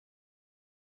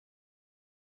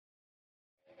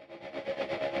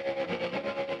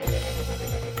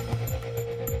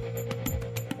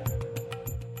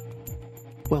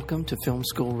Welcome to Film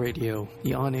School Radio,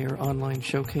 the on-air online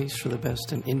showcase for the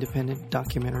best in independent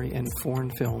documentary and foreign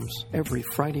films, every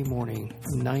Friday morning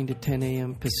from 9 to 10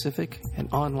 a.m. Pacific and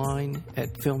online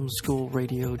at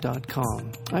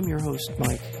filmschoolradio.com. I'm your host,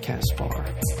 Mike Kaspar.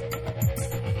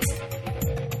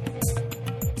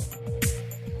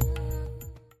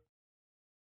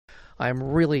 I'm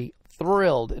really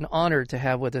thrilled and honored to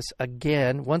have with us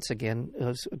once again,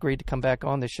 has agreed to come back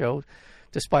on the show,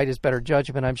 despite his better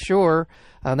judgment, I'm sure.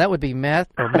 That would be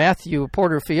Matthew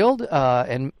Porterfield,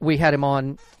 and we had him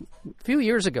on a few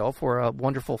years ago for a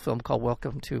wonderful film called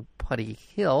Welcome to Putty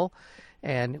Hill,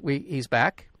 and he's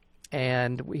back.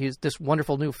 And he's this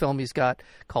wonderful new film he's got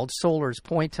called Solar's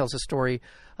Point, tells a story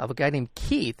of a guy named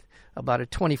Keith, about a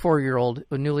 24-year-old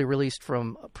newly released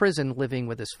from prison living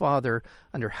with his father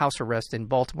under house arrest in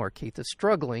Baltimore. Keith is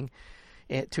struggling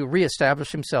to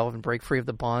reestablish himself and break free of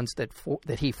the bonds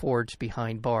that he forged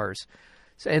behind bars.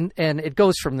 And it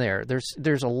goes from there.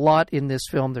 There's a lot in this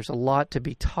film. There's a lot to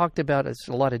be talked about. There's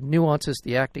a lot of nuances.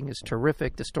 The acting is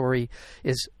terrific. The story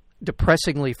is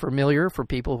depressingly familiar for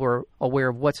people who are aware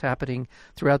of what's happening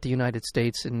throughout the United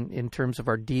States in terms of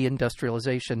our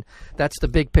deindustrialization. That's the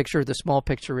big picture. The small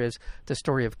picture is the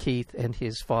story of Keith and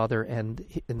his father and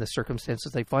in the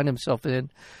circumstances they find themselves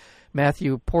in.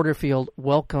 Matthew Porterfield,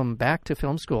 welcome back to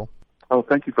Film School. Oh,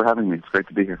 thank you for having me. It's great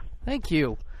to be here. Thank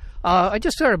you. I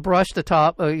just sort of brushed the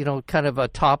top,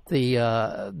 atop the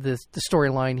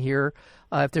storyline here.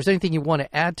 If there's anything you want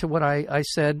to add to what I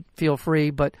said, feel free.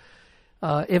 But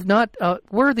if not,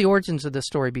 where are the origins of the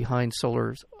story behind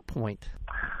Solar's Point?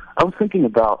 I was thinking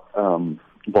about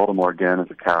Baltimore again as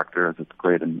a character, as it's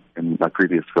played in my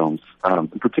previous films. In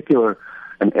particular,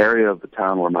 an area of the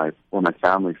town where my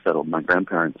family settled, my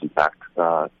grandparents, in fact.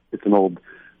 It's an old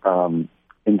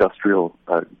industrial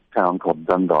town called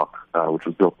Dundalk, which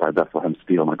was built by Bethlehem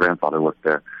Steel. My grandfather worked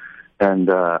there.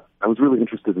 And I was really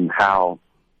interested in how,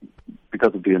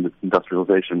 because of the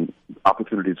industrialization,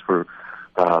 opportunities for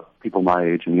people my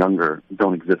age and younger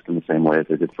don't exist in the same way as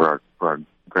they did for our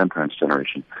grandparents'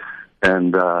 generation.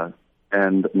 And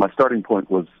my starting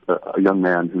point was a young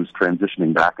man who's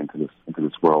transitioning back into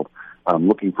this world,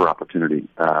 looking for opportunity.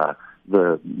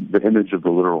 The image of the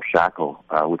literal shackle,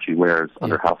 which he wears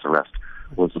under house arrest,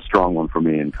 was a strong one for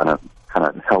me and kind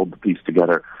of held the piece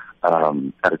together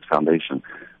at its foundation.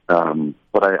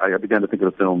 But I began to think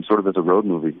of the film sort of as a road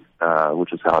movie,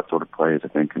 which is how it sort of plays, I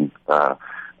think, and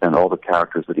all the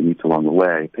characters that he meets along the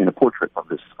way paint a portrait of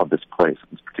this place,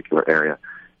 this particular area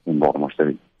in Baltimore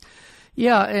City.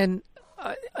 Yeah, and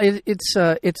it's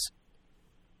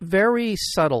very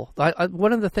subtle.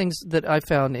 One of the things that I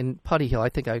found in Putty Hill, I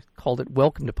think I called it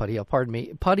Welcome to Putty Hill, pardon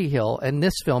me, Putty Hill and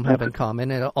this film have in common,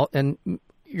 and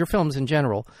your films in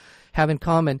general have in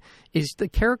common, is the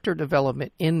character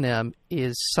development in them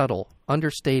is subtle,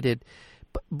 understated,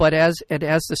 but as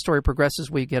the story progresses,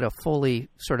 we get a fully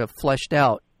sort of fleshed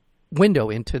out window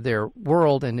into their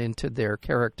world and into their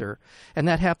character, and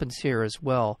that happens here as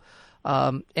well.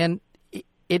 And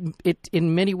it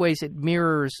in many ways it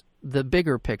mirrors the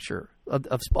bigger picture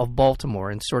of Baltimore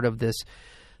and sort of this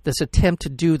attempt to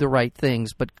do the right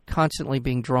things, but constantly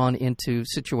being drawn into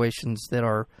situations that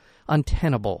are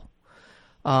untenable.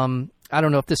 I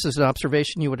don't know if this is an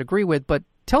observation you would agree with, but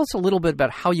tell us a little bit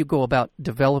about how you go about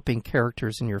developing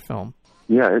characters in your film.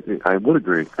 Yeah, I would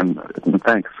agree, and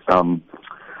thanks.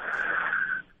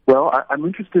 Well, I'm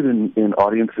interested in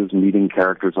audiences meeting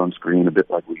characters on screen a bit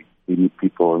like we meet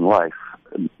people in life.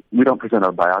 We don't present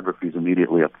our biographies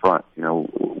immediately up front. You know,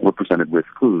 we're presented with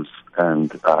clues, and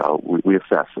we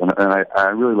assess. And I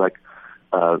really like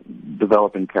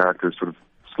developing characters sort of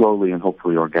slowly and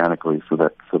hopefully organically, so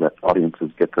that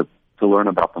audiences get to learn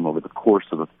about them over the course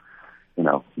of a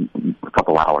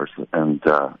couple hours and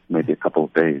maybe a couple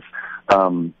of days.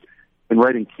 In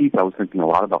writing Keith, I was thinking a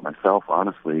lot about myself,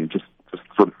 honestly, just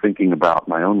sort of thinking about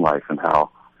my own life and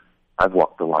how I've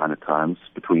walked the line at times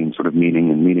between sort of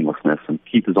meaning and meaninglessness, and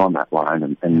Keith is on that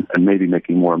line and maybe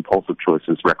making more impulsive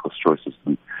choices, reckless choices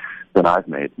than I've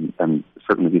made. And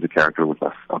certainly he's a character with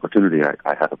less opportunity.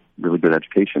 I had a really good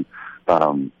education,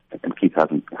 and Keith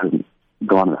hasn't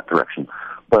gone in that direction.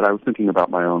 But I was thinking about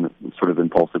my own sort of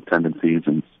impulsive tendencies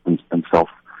and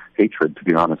self-hatred, to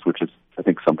be honest, which is, I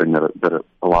think, something that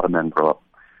a lot of men grow up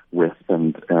with,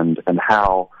 and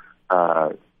how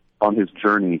on his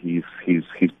journey he's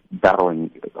battling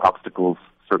obstacles,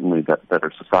 certainly that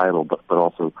are societal, but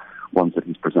also ones that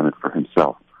he's presented for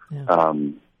himself. Yeah.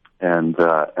 And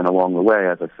along the way,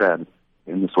 as I said,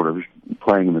 in the sort of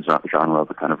playing in the genre of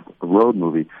a kind of a road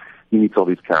movie, he meets all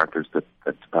these characters that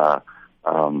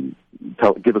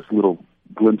give us little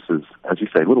glimpses, as you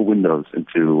say, little windows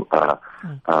into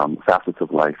facets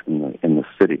of life in the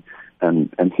city.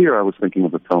 And here I was thinking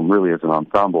of the film really as an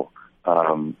ensemble,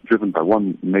 driven by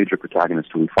one major protagonist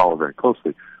who we follow very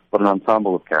closely, but an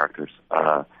ensemble of characters,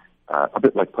 a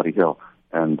bit like Putty Hill,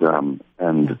 and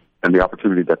the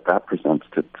opportunity that presents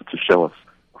to show us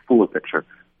a fuller picture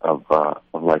of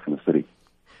life in the city.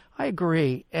 I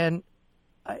agree, and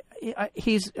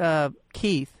he's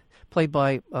Keith, played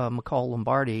by McCall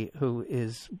Lombardi, who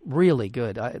is really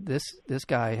good. This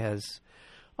guy has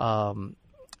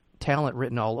talent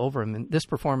written all over him, and this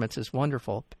performance is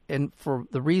wonderful. And for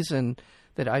the reason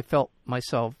that I felt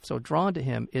myself so drawn to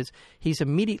him is he's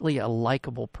immediately a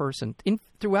likable person.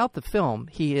 Throughout the film,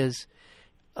 he is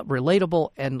relatable,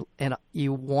 and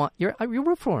you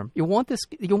root for him. You want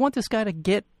this guy to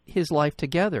get his life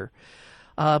together.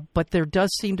 But there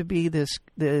does seem to be this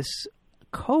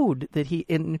code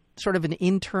that sort of an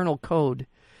internal code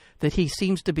that he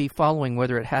seems to be following,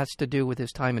 whether it has to do with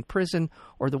his time in prison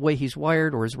or the way he's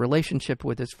wired or his relationship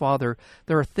with his father.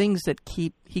 There are things that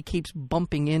he keeps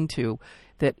bumping into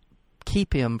that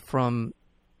keep him from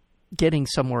getting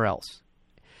somewhere else.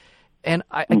 And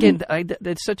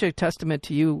it's such a testament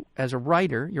to you as a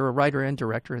writer. You're a writer and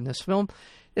director in this film.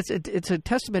 It's a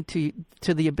testament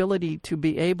to the ability to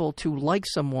be able to like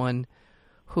someone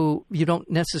who you don't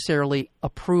necessarily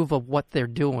approve of what they're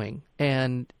doing.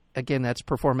 And again, that's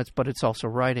performance, but it's also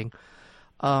writing.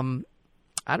 I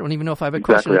don't even know if I have a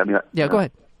question. I mean, go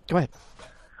ahead. Go ahead.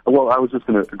 Well, I was just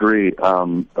going to agree.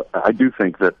 I do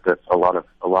think that a lot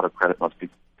of credit must be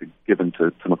given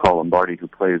to McCall Lombardi, who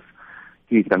plays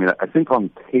Keith. I mean, I think on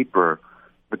paper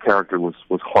the character was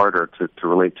harder to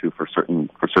relate to for certain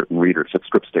readers at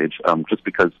script stage, just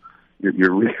because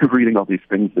you're reading all these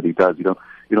things that he does. You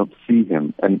don't see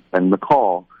him, and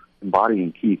McCall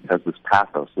embodying Keith has this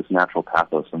pathos, this natural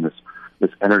pathos, and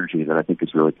this energy that I think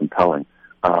is really compelling.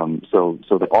 So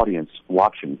the audience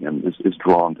watching him is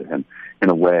drawn to him in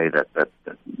a way that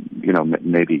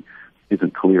maybe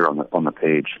isn't clear on the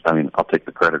page. I mean, I'll take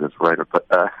the credit as writer, but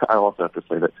I also have to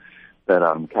say that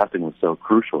casting was so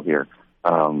crucial here.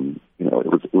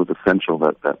 It was essential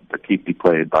that Keith be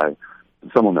played by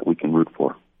someone that we can root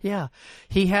for. Yeah,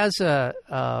 he has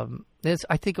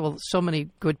I think of so many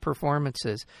good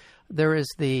performances. There is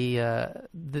the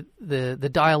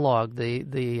dialogue,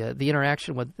 the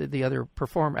interaction with the other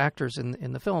actors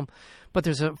in the film, but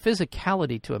there's a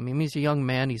physicality to him. I mean, he's a young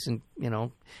man.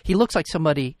 He looks like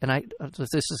somebody, and if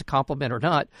this is a compliment or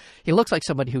not, he looks like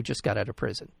somebody who just got out of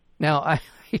prison. Now, I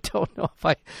don't know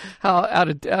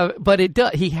but it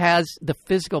does. He has the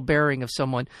physical bearing of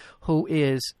someone who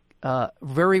is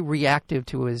very reactive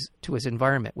to his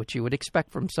environment, which you would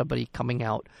expect from somebody coming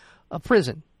out of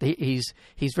prison. He's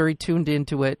very tuned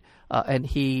into it, and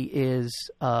he's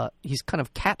kind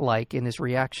of cat-like in his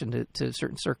reaction to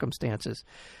certain circumstances,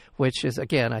 which is,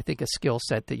 again, I think a skill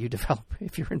set that you develop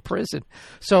if you're in prison.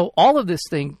 So all of these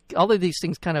things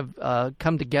kind of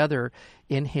come together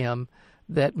in him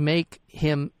that make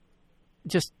him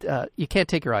just you can't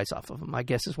take your eyes off of him, I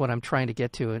guess is what I'm trying to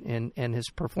get to in his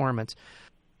performance.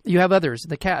 You have others in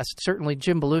the cast. Certainly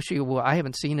Jim Belushi, who I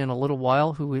haven't seen in a little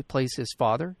while, who plays his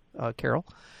father, Carol,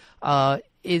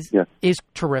 is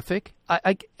terrific.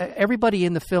 Everybody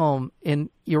in the film, and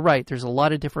you're right, there's a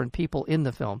lot of different people in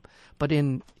the film, but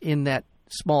in that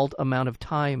small amount of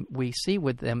time we see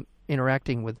with them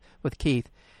interacting with Keith,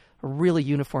 a really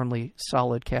uniformly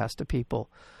solid cast of people.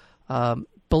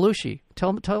 Belushi,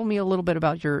 tell me a little bit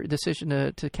about your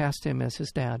decision to cast him as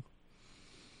his dad.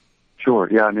 Sure.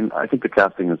 Yeah. I mean, I think the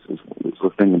casting is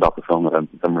the thing about the film that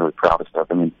I'm really proudest of.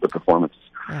 I mean, the performance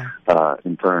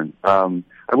in turn.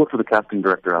 I worked with a casting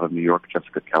director out of New York,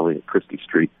 Jessica Kelly, at Christie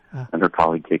Street, and her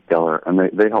colleague Kate Geller, and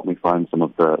they helped me find some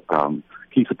of the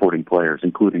key supporting players,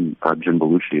 including Jim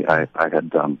Belushi. I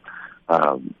had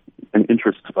an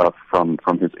interest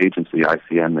from his agency,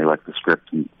 ICN. They liked the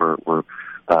script and were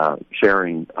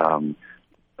sharing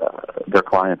their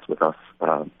clients with us.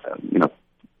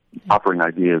 Offering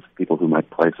ideas, people who might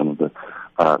play some of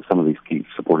these key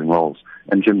supporting roles,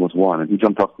 and Jim was one. And he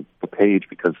jumped off the page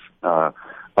because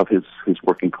of his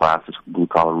working class, his blue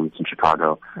collar roots in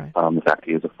Chicago. Right. The fact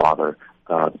he is a father,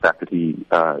 the fact that he,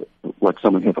 like so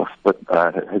many of us,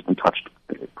 has been touched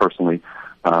personally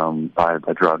by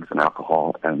drugs and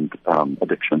alcohol and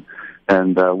addiction.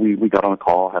 And we got on a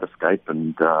call, had a Skype,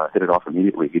 and hit it off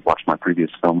immediately. He'd watched my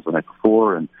previous films the night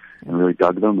before and really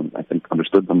dug them, and I think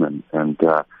understood them,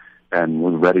 and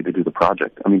was ready to do the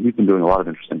project. I mean, he's been doing a lot of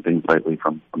interesting things lately,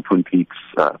 from Twin Peaks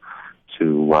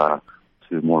to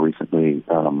more recently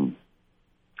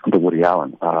the Woody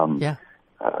Allen.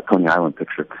 Coney Island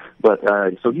picture. But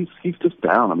so he's just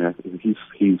down. I mean,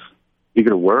 he's eager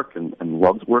to work and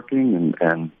loves working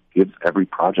and gives every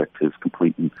project his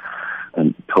complete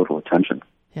and total attention.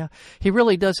 Yeah, he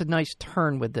really does a nice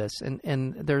turn with this,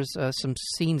 and there's some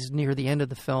scenes near the end of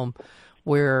the film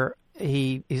where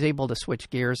he's able to switch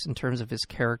gears in terms of his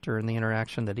character and the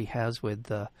interaction that he has with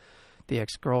the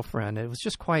ex-girlfriend. It was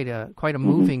just quite a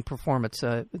moving performance.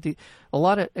 A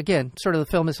lot of, again, sort of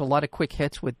the film is a lot of quick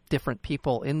hits with different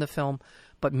people in the film,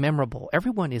 but memorable.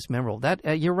 Everyone is memorable.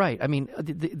 That you're right. I mean,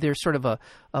 there's sort of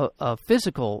a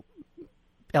physical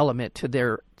element to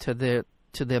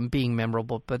them being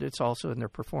memorable, but it's also in their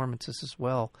performances as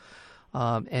well.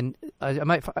 And I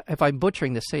might, if I'm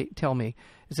butchering this, tell me,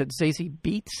 is it Zazie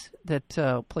Beetz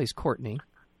that plays Courtney?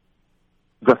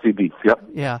 Zazie Beetz, yep.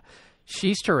 Yeah,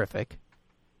 she's terrific.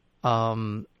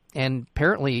 And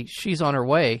apparently she's on her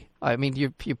way. I mean,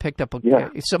 you picked up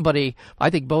somebody. I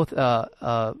think both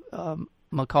McCall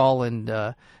and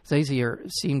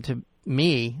Zazie seem to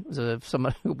me, as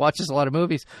someone who watches a lot of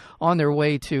movies, on their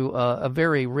way to a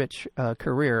very rich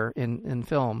career in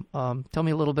film. Tell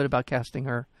me a little bit about casting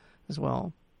her as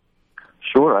well.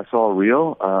 Sure. I saw a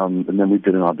reel, and then we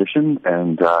did an audition,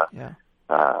 and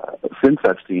since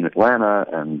I've seen Atlanta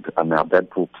and now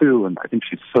Deadpool 2, and I think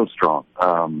she's so strong.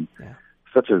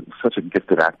 Such a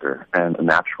gifted actor and a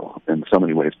natural in so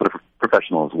many ways, but a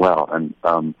professional as well. And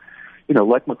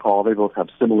like McCall, they both have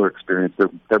similar experience.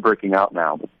 They're breaking out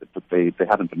now, but they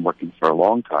haven't been working for a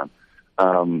long time.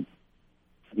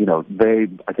 They,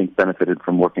 I think, benefited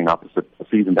from working opposite a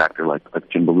seasoned actor like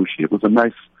Jim Belushi. It was a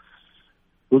nice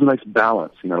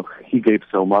balance. He gave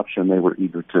so much, and they were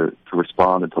eager to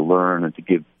respond and to learn and to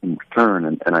give in return.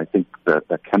 And I think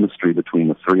that chemistry between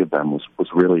the three of them was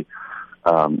really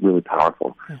really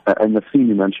powerful. And the scene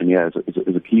you mentioned,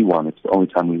 is a key one. It's the only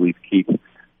time we leave Keith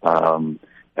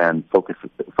and focus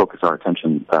our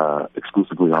attention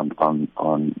exclusively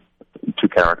on two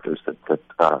characters that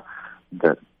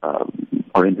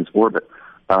are in his orbit.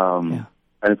 And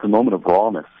it's a moment of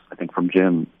rawness, I think, from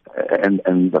Jim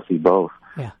and Zazie both.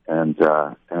 Yeah. And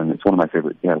it's one of my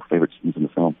favorite scenes in the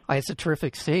film. It's a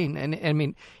terrific scene, and I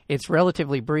mean, it's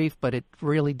relatively brief, but it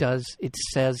really it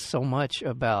says so much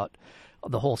about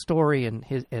the whole story and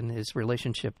his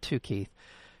relationship to Keith.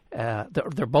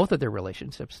 They're both of their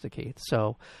relationships to Keith.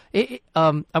 So I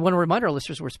want to remind our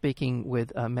listeners we're speaking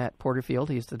with Matt Porterfield.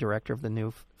 He's the director of the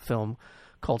new film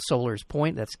called Sollers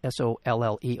Point. That's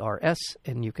Sollers,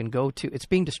 and you can go to. It's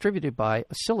being distributed by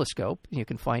Oscilloscope. You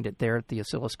can find it there at the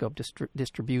Oscilloscope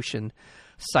distribution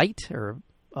site or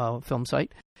film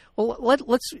site. Well,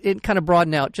 let's kind of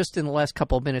broaden out just in the last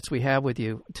couple of minutes we have with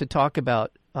you to talk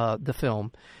about the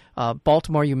film.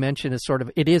 Baltimore, you mentioned, is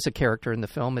it is a character in the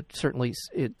film. It certainly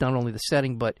not only the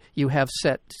setting, but you have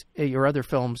set your other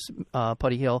films,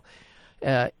 Putty Hill,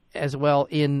 as well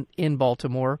in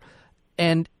Baltimore,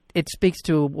 and it speaks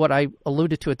to what I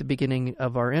alluded to at the beginning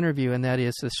of our interview, and that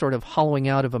is the sort of hollowing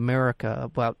out of America.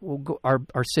 About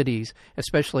our cities,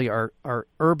 especially our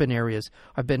urban areas,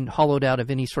 have been hollowed out of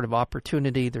any sort of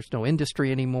opportunity. There's no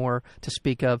industry anymore to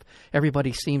speak of.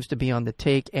 Everybody seems to be on the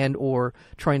take and or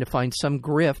trying to find some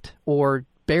grift or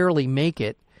barely make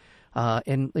it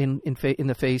in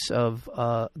the face of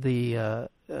the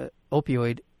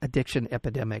opioid addiction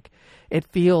epidemic. It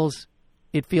feels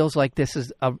like this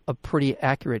is a pretty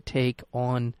accurate take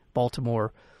on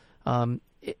Baltimore, in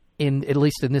at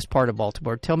least in this part of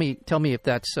Baltimore. Tell me if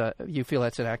that's you feel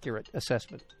that's an accurate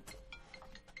assessment.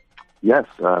 Yes,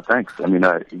 thanks. I mean,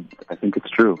 I think it's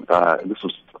true. This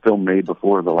was a film made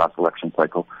before the last election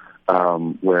cycle,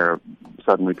 where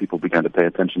suddenly people began to pay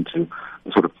attention to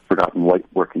the sort of forgotten white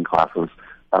working classes.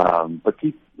 But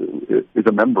Keith is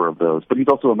a member of those, but he's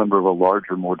also a member of a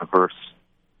larger, more diverse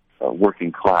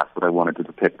working class that I wanted to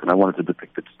depict, and I wanted to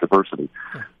depict its diversity,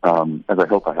 as I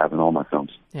hope I have in all my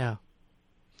films. Yeah.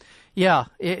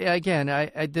 Again,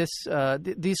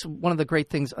 these one of the great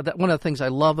things. One of the things I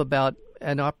love about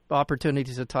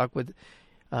opportunities to talk with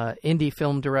indie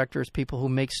film directors, people who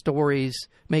make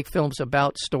films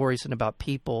about stories and about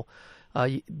people.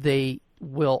 They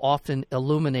will often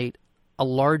illuminate a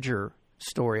larger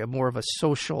story, a more of a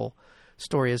social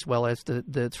story, as well as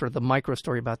the sort of the micro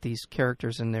story about these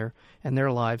characters and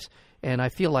their lives. And I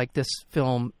feel like this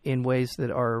film, in ways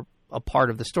that are a part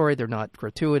of the story, they're not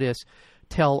gratuitous,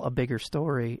 tell a bigger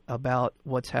story about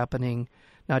what's happening,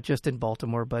 not just in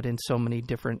Baltimore, but in so many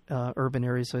different urban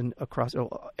areas and across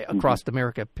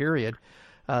America. Period.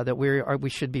 That we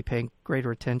should be paying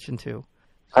greater attention to.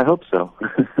 I hope so.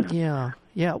 Yeah.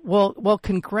 Yeah, well,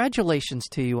 congratulations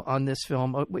to you on this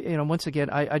film. Once again,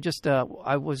 I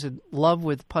was in love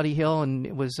with Putty Hill, and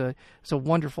it's a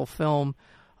wonderful film.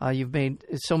 You've made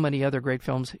so many other great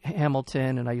films,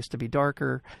 Hamilton, and I Used to Be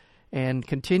Darker, and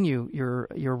continue your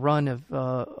run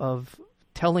of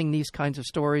telling these kinds of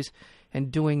stories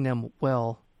and doing them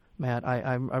well, Matt.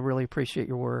 I really appreciate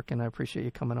your work, and I appreciate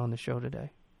you coming on the show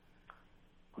today.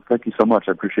 Thank you so much.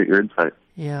 I appreciate your insight.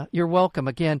 Yeah, you're welcome.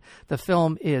 Again, the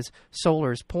film is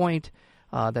Sollers Point.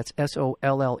 That's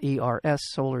Sollers,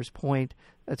 Sollers Point.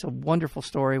 It's a wonderful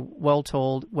story, well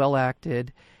told, well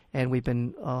acted, and we've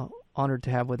been honored to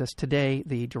have with us today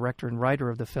the director and writer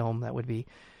of the film. That would be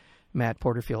Matt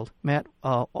Porterfield. Matt,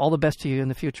 all the best to you in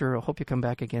the future. I hope you come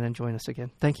back again and join us again.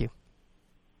 Thank you.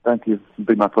 Thank you. It'll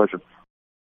be my pleasure.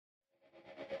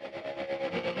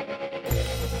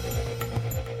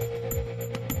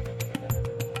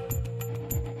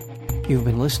 You've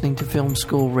been listening to Film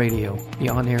School Radio, the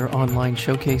on-air online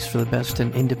showcase for the best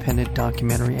in independent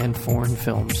documentary and foreign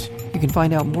films. You can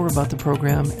find out more about the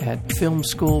program at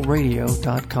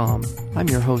filmschoolradio.com. I'm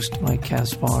your host, Mike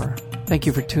Kaspar. Thank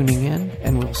you for tuning in,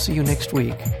 and we'll see you next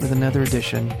week with another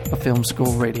edition of Film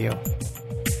School Radio.